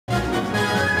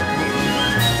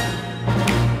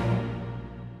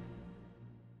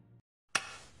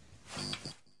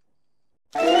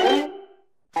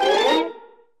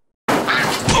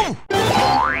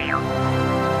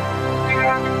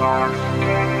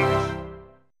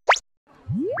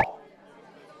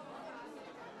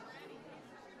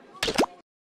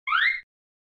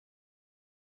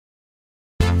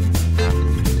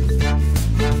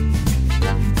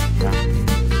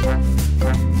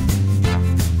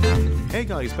Hey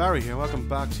guys, Barry here. Welcome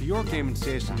back to your gaming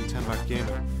station, 10-Pack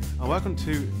Gaming, and welcome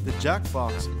to the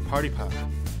Jackbox Party Pack.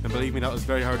 And believe me, that was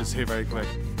very hard to say very quick.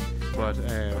 But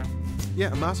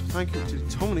yeah, a massive thank you to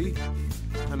Tony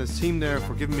and his team there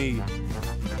for giving me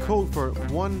a code for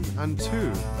 1 and 2,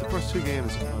 the first 2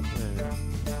 games of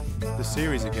the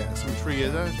series, I guess. I'm 3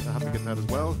 years out, I have to get that as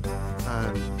well.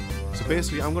 And so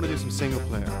basically, I'm going to do some single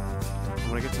player.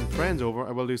 And when I get some friends over,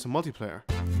 I will do some multiplayer.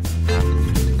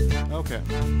 Okay.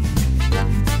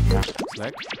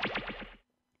 Select.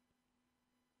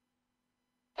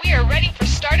 We are ready for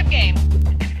start of game.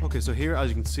 Okay, so here, as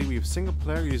you can see, we have single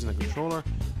player using a controller,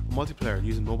 multiplayer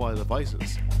using mobile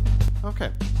devices. Okay.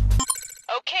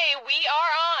 Okay, we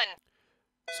are on.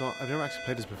 So I've never actually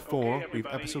played this before. We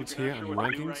have episodes here and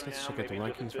rankings. Let's check out the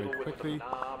rankings very quickly.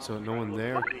 So no one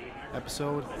there.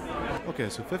 Episode. Okay,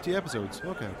 so 50 episodes.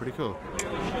 Okay, pretty cool.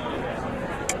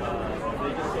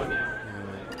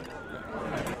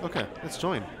 Okay, let's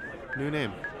join. New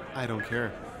name. I don't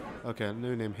care. Okay,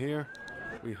 new name here.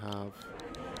 We have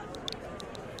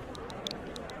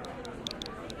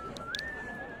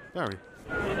Barry.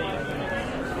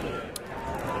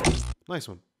 Nice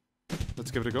one.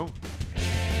 Let's give it a go.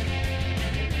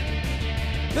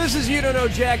 This is You Don't Know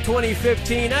Jack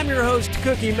 2015. I'm your host,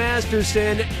 Cookie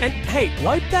Masterson. And hey,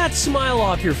 wipe that smile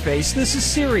off your face. This is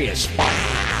serious.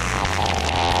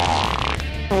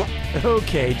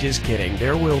 Okay, just kidding.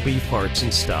 There will be farts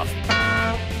and stuff.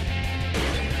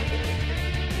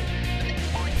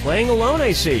 Playing alone,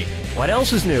 I see. What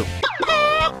else is new?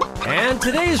 And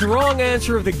today's wrong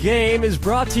answer of the game is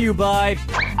brought to you by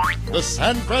the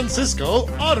San Francisco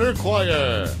Otter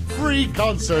Choir. Free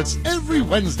concerts every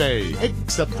Wednesday,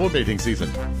 except for mating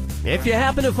season. If you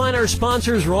happen to find our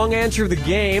sponsor's wrong answer of the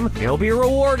game, you'll be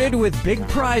rewarded with big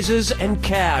prizes and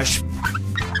cash.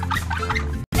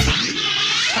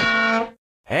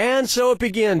 And so it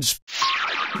begins.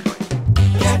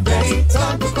 Get ready,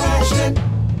 time for question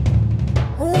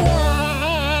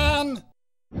 1.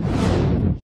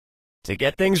 To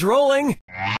get things rolling,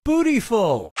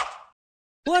 Bootyful.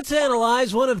 Let's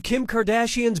analyze one of Kim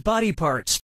Kardashian's body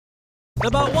parts.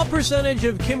 About what percentage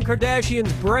of Kim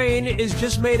Kardashian's brain is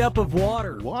just made up of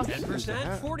water? What?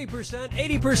 10%, 40%,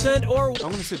 80%, or... I'm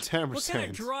gonna say 10%. What kind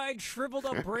of dried, shriveled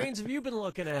up brains have you been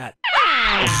looking at?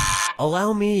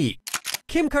 Allow me.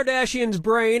 Kim Kardashian's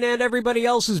brain, and everybody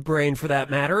else's brain for that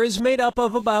matter, is made up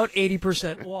of about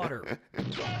 80% water.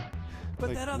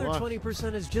 But Like that other what?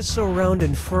 20% is just so round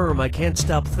and firm, I can't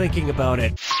stop thinking about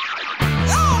it.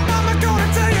 Oh, Mama,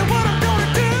 gonna tell you what I'm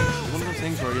gonna do. It's one of those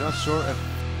things where you're not sure if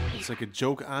it's like a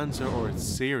joke answer or it's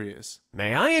serious.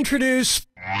 May I introduce...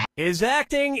 His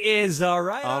acting is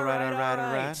alright.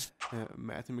 Alright.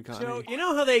 Matthew McConaughey. So, you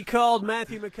know how they called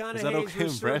Matthew McConaughey's Is that okay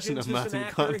impression of resurgence as Matthew an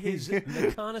actor McConaughey? his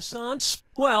McConaissance?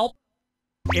 Well,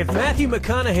 if Matthew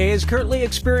McConaughey is currently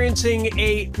experiencing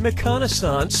a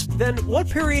McConaissance, then what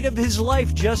period of his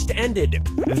life just ended?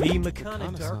 The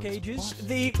McCona Dark Ages? What?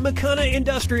 The McCona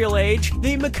Industrial Age?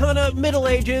 The McCona Middle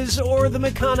Ages? Or the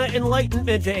McCona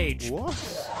Enlightenment Age? What?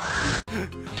 I'm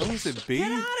gonna say B.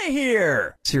 Get out of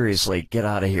here! Seriously, get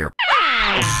out of here.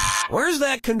 Where's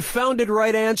that confounded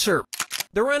right answer?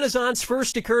 The Renaissance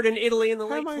first occurred in Italy in the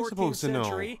How late am I 14th supposed to know?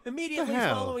 century, immediately The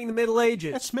hell? following the Middle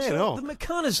Ages. That's made so up. The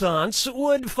McConaissance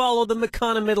would follow the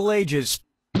McCona Middle Ages.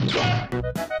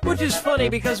 Which is funny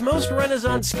because most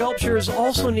Renaissance sculptures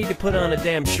also need to put on a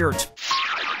damn shirt.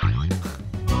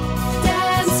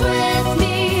 Dance with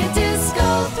me,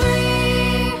 Disco 3.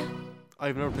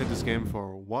 I've never played this game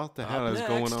before. What the hell is next.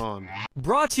 going on?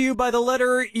 Brought to you by the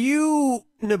letter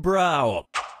U-nibrow.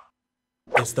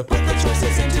 It's the put the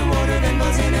choices into order, then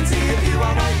buzz in and see if you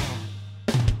are right.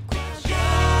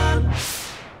 Question.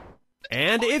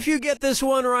 And if you get this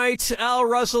one right, I'll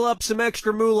rustle up some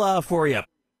extra moolah for you.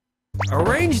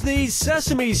 Arrange these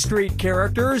Sesame Street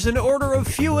characters in order of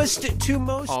fewest to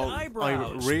most Oh,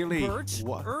 eyebrows. I really- Bert,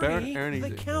 what? Ernie, Bert, Ernie, the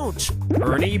the- Count.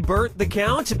 Ernie, Bert, the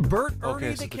Count. Bert, Okay,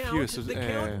 Ernie, so the the Count. fewest is, The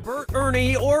Count, uh, Bert,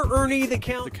 Ernie, or Ernie, the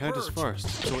Count. The count is Bert. first,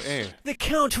 so A. The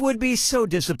Count would be so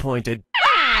disappointed.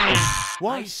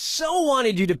 What? I so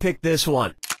wanted you to pick this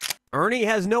one. Ernie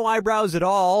has no eyebrows at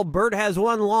all, Bert has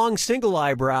one long single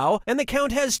eyebrow, and the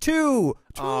Count has two.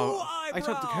 Two eyebrows. I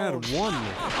thought the count had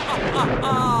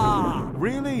one.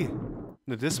 Really?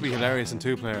 No, this would be hilarious in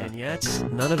 2-player. And yet,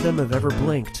 none of them have ever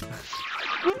blinked.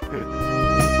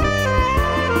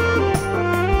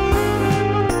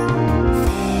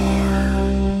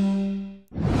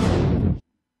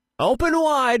 Open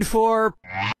wide for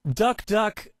Duck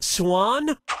Duck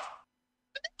Swan.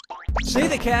 Say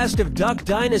the cast of Duck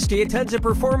Dynasty attends a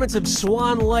performance of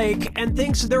Swan Lake and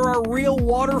thinks there are real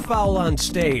waterfowl on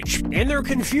stage. In their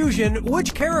confusion,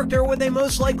 which character would they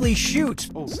most likely shoot?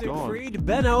 Oh, God. Siegfried,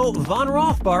 Benno, Von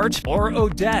Rothbart, or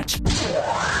Odette?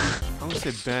 I'm gonna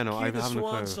say Benno. I Cue the haven't a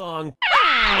swan clue. song.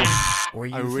 Were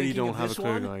you I really thinking don't of have a this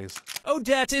clue, one? guys.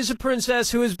 Odette is a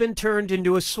princess who has been turned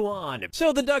into a swan.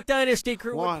 So the Duck Dynasty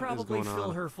crew What would is probably going fill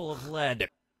on? her full of lead.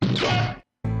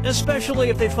 Especially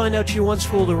if they find out she once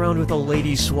fooled around with a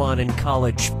lady swan in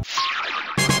college.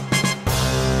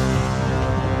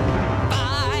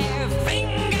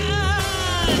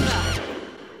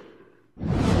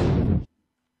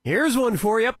 Here's one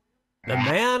for you. The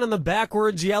man in the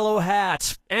backwards yellow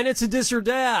hat. And it's a dis or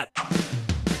dat.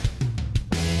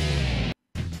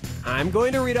 I'm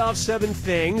going to read off 7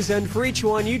 things, and for each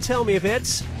one you tell me if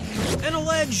it's an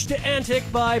alleged antic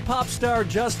by pop star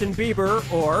Justin Bieber,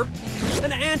 or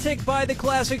an antic by the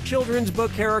classic children's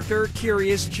book character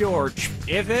Curious George.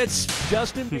 If it's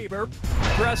Justin Bieber,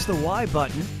 press the Y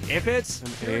button. If it's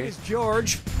A. Curious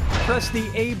George, press the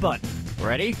A button.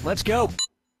 Ready? Let's go.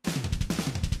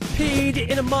 Peed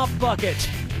in a mop bucket.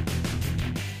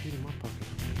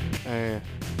 Yeah.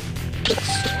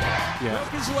 Broke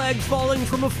his leg falling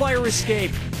from a fire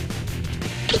escape.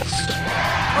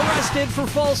 Arrested for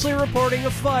falsely reporting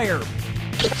a fire.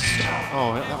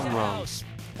 Oh, that one wrong. House.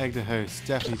 Egg the house.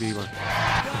 Definitely Bieber.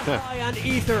 Got high on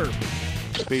ether.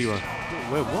 Bieber.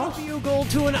 Wait, what? Bugle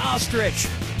to an ostrich.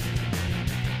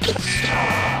 Went to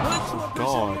a God.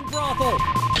 Brazilian brothel.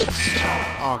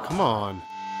 Oh, come on.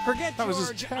 Forget That was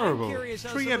just George. terrible. I'm curious how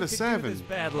 3 someone out of could do 7. this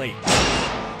badly.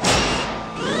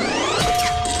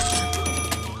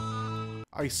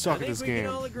 I suck I at this think we game.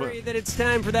 can all but- agree that it's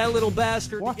time for that little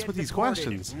bastard What's to get with these deported.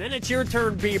 questions? And then it's your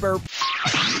turn, Bieber.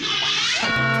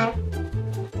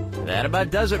 That about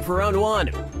does it for round 1.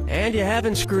 And you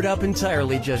haven't screwed up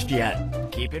entirely just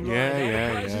yet. Keep in mind, Yeah, all the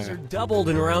yeah, prizes yeah. are doubled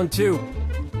in round 2.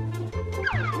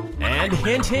 And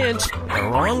hint, hint, the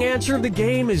wrong answer of the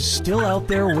game is still out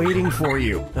there waiting for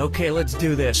you. Okay, let's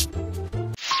do this.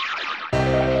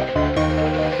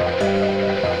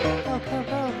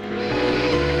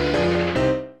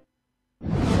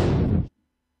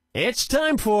 It's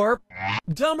time for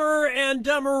Dumber and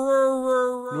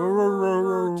Dumberer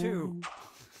 2.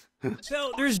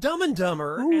 So there's Dumb and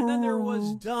Dumber, and then there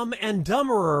was Dumb and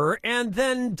Dumberer, and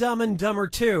then Dumb and Dumber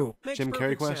 2. Makes Jim Carrey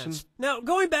perfect question? sense. Now,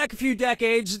 going back a few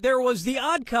decades, there was The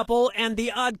Odd Couple and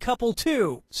The Odd Couple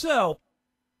 2. So,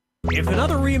 if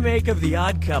another remake of The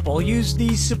Odd Couple used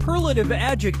the superlative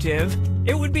adjective,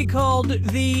 it would be called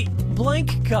The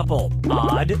Blank Couple.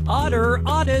 Odd, odder,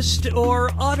 oddest, or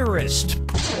odderest.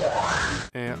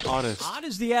 Oddest. Odd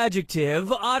is the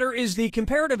adjective, odder is the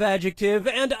comparative adjective,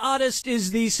 and oddest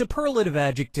is the superlative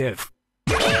adjective.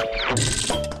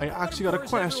 I actually got a Of course,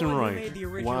 question everyone who right. made the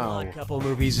original Wow. Odd Couple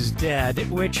movies is dead,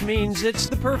 which means it's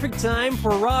the perfect time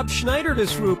for Rob Schneider to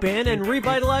swoop in and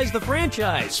revitalize the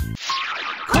franchise.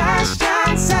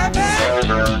 Question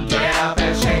 7. Get up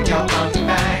and shake your monkey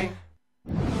bang.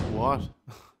 What?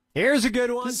 Here's a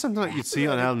good one. This is something that you'd see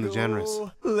on Ellen DeGeneres.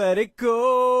 Let it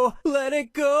go, let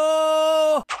it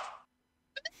go.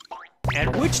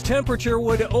 At which temperature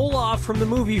would Olaf from the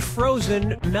movie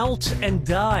Frozen melt and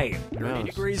die? 30 Melt.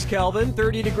 degrees Kelvin,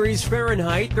 30 degrees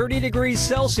Fahrenheit, 30 degrees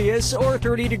Celsius, or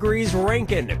 30 degrees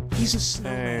Rankine? He's a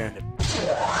snowman.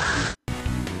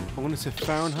 I'm gonna say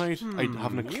Fahrenheit. I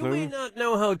haven't a You may clue. not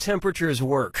know how temperatures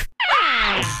work.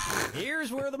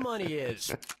 Here's where the money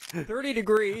is. 30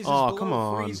 degrees Oh, is come below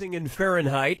on. freezing in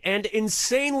Fahrenheit and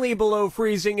insanely below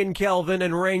freezing in Kelvin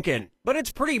and Rankine. But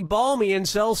it's pretty balmy in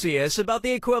Celsius, about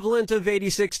the equivalent of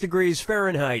 86 degrees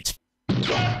Fahrenheit.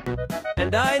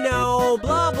 And I know,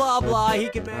 blah, blah, blah, he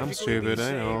can magically stupid, be I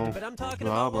saved, know. but I'm talking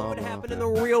Blah, about blah, what would blah. happen in the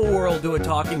real world to a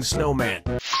talking snowman.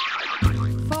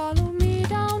 Follow me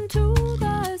down to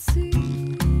the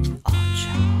sea.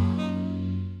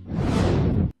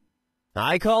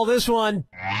 I call this one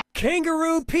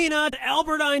Kangaroo, Peanut,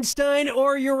 Albert Einstein,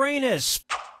 or Uranus.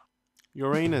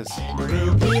 Uranus.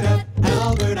 Peanut,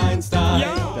 Albert Einstein.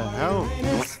 The hell?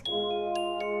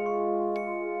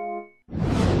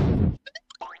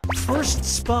 First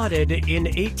spotted in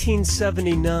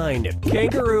 1879.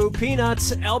 Kangaroo,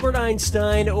 Peanuts, Albert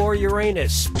Einstein, or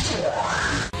Uranus.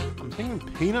 I'm thinking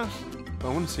peanut. But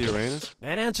I want to see Uranus.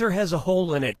 That answer has a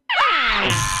hole in it.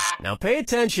 Now pay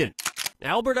attention.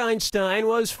 Albert Einstein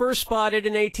was first spotted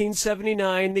in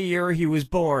 1879, the year he was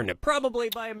born, probably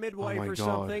by a midwife Oh my or God.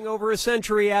 something, over a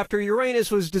century after Uranus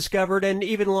was discovered and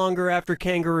even longer after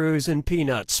kangaroos and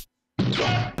peanuts.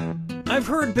 I've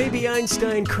heard baby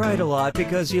Einstein cried a lot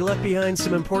because he left behind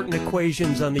some important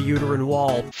equations on the uterine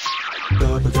wall.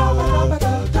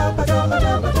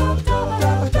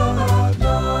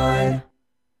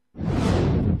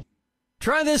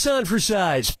 Try this on for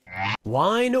size.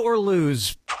 Wine or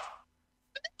lose?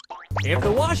 If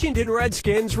the Washington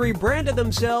Redskins rebranded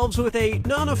themselves with a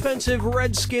non-offensive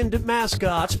red-skinned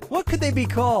mascot, what could they be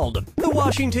called? The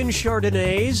Washington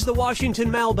Chardonnays, the Washington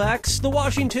Malbecs, the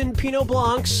Washington Pinot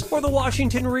Blancs, or the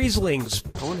Washington Rieslings?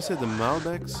 I want to say the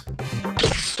Malbecs.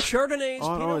 Chardonnays,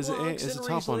 Oh, no, Pinot is it- Blancs, is and the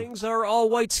top one? Rieslings are all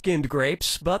white-skinned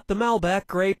grapes, but the Malbec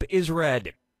grape is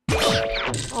red.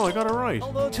 Oh, I got it right.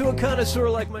 Although to a connoisseur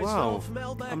like myself,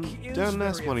 Wow. Malbec I'm is down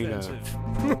less very money now. offensive.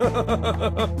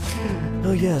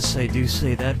 Oh yes, I do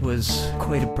say that was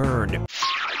quite a burn.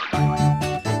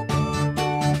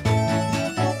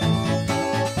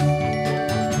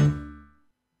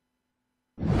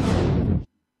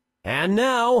 And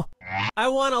now, I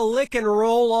want to lick and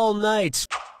roll all night.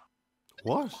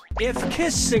 What? If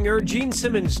Kiss singer Gene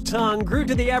Simmons' tongue grew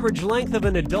to the average length of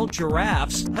an adult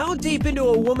giraffe's, how deep into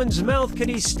a woman's mouth could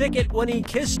he stick it when he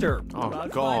kissed her? Oh,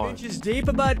 about God. 5 inches deep,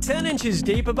 about 10 inches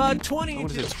deep, about 20 I wanna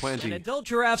say inches. 20. An adult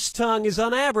giraffe's tongue is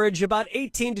on average about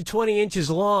 18 to 20 inches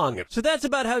long. So that's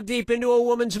about how deep into a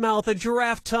woman's mouth a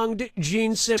giraffe-tongued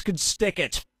Gene Simmons could stick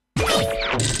it.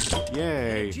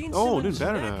 Yay. Gene Oh, doing Simmons'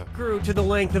 better neck now. grew to the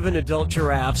length of an adult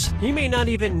giraffe's. He may not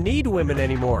even need women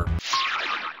anymore.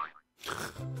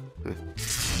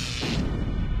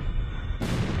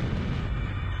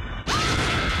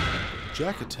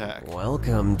 Jack attack.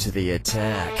 Welcome to the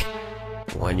attack.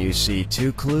 When you see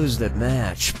two clues that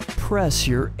match, press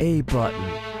your A button.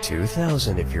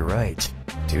 2,000 if you're right,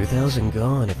 2,000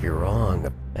 gone if you're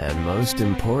wrong, and most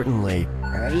importantly,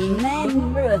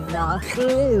 Remember the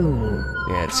clue.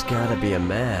 it's gotta be a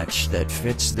match that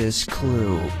fits this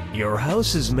clue. Your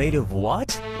house is made of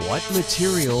what? What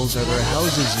materials are their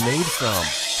houses made from?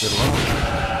 Good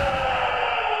luck.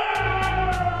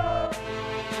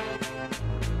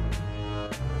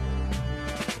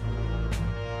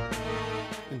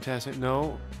 Fantastic.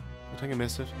 No. I think I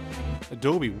missed it.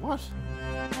 Adobe. What?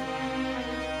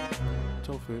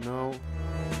 Tofu. No.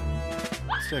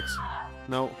 Sticks.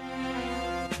 No.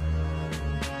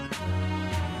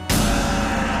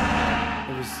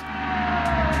 It was...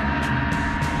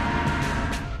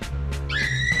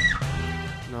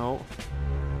 No.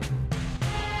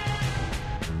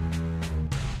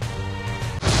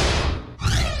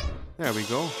 There we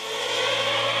go.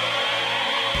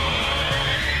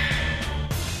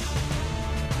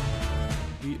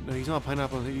 No, he's not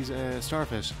pineapple, he's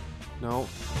starfish. No.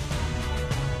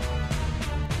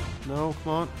 No,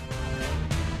 come on.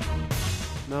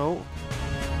 No.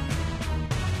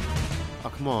 Oh,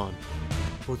 come on.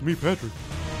 Oh, it's me, Patrick.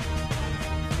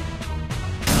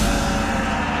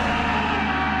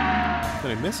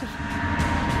 Did I miss it?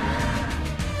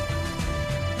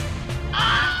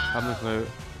 Haven't a clue.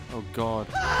 Oh, God.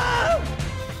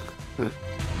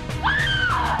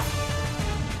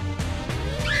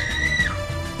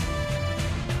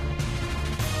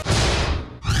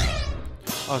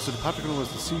 Oh, so the Patrick one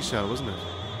was the seashell, wasn't it?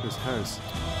 This house.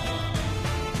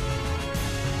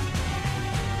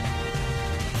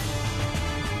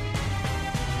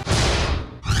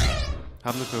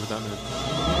 Haven't a clue with that now.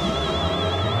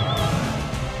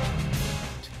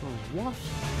 Oh, what?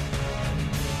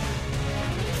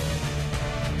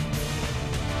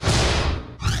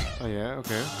 Oh yeah,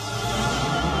 okay.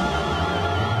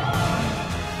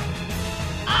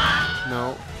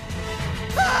 No.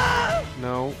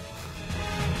 No.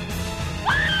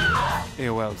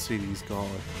 AOL CD's gone.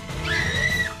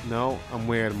 No, I'm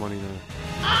way out of money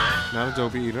now. Not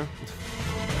Adobe either.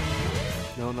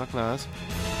 No, not glass.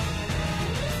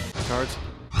 Cards?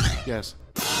 Yes.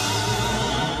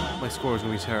 My score is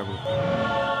gonna be terrible.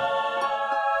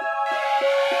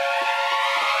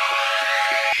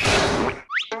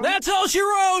 That's all she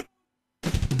wrote!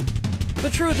 The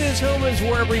truth is, home is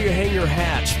wherever you hang your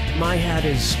hat. My hat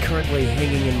is currently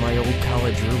hanging in my old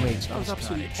college roommate's That was house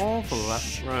absolutely cottage. awful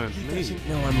that round. He Me. doesn't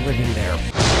know I'm living there.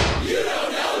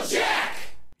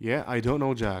 Yeah, I don't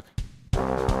know Jack.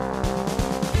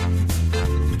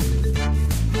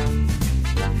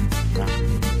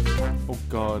 Oh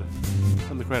God.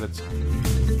 And the credits.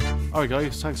 Alright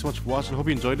guys, thanks so much for watching. Hope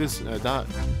you enjoyed this. That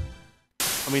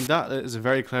is a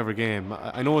very clever game.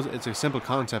 I know it's a simple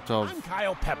concept of, I'm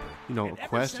Kyle Pepper. you know, and ever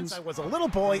questions. since I was a little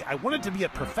boy, I wanted to be a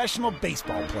professional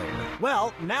baseball player.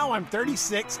 Well, now I'm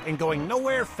 36 and going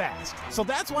nowhere fast. So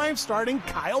that's why I'm starting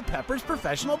Kyle Pepper's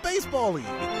Professional Baseball League.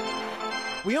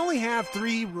 We only have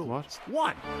 3 rules.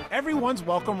 What? 1. Everyone's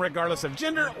welcome regardless of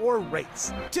gender or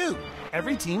race. 2.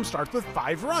 Every team starts with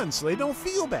 5 runs so they don't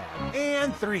feel bad.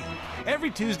 And 3.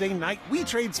 Every Tuesday night we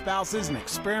trade spouses and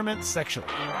experiment sexually.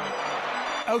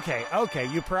 Okay,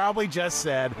 you probably just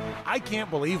said, I can't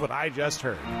believe what I just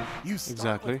heard. You start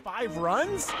Exactly. with 5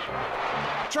 runs?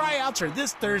 Tryouts are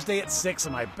this Thursday at 6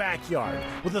 in my backyard,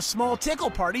 with a small tickle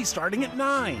party starting at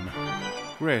 9.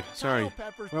 Great, sorry. Kyle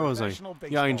Pepper's Where was I? professional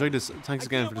Yeah, I enjoyed this. baseball. Thanks I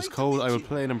again can't for this wait to code. meet I will you.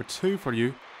 play number 2 for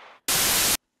you.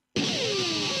 That's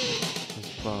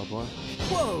blah, blah.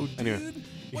 Whoa, Anyway, dude.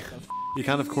 What the f- you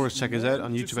can, of course, check us out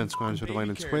on YouTube, Instagram, Twitter, Vine,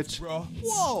 and Twitch.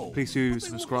 Whoa! Please do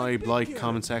subscribe, like,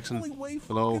 comment section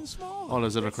below, all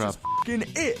those other crap. Fucking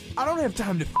it. I don't have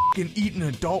time to fucking eat an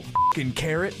adult fucking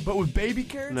carrot, but with baby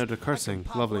carrots, Now they're cursing.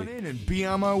 pop one Lovely. in and be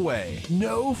on my way.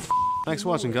 No Thanks for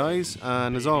watching, guys,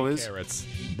 and as always, Carrots.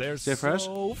 They're stay fresh.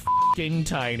 so fucking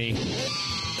tiny.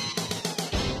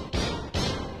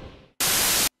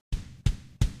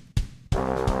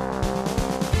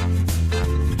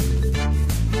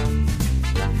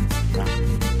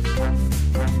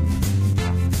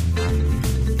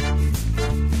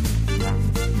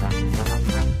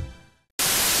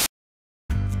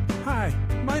 Hi,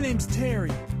 my name's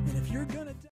Terry.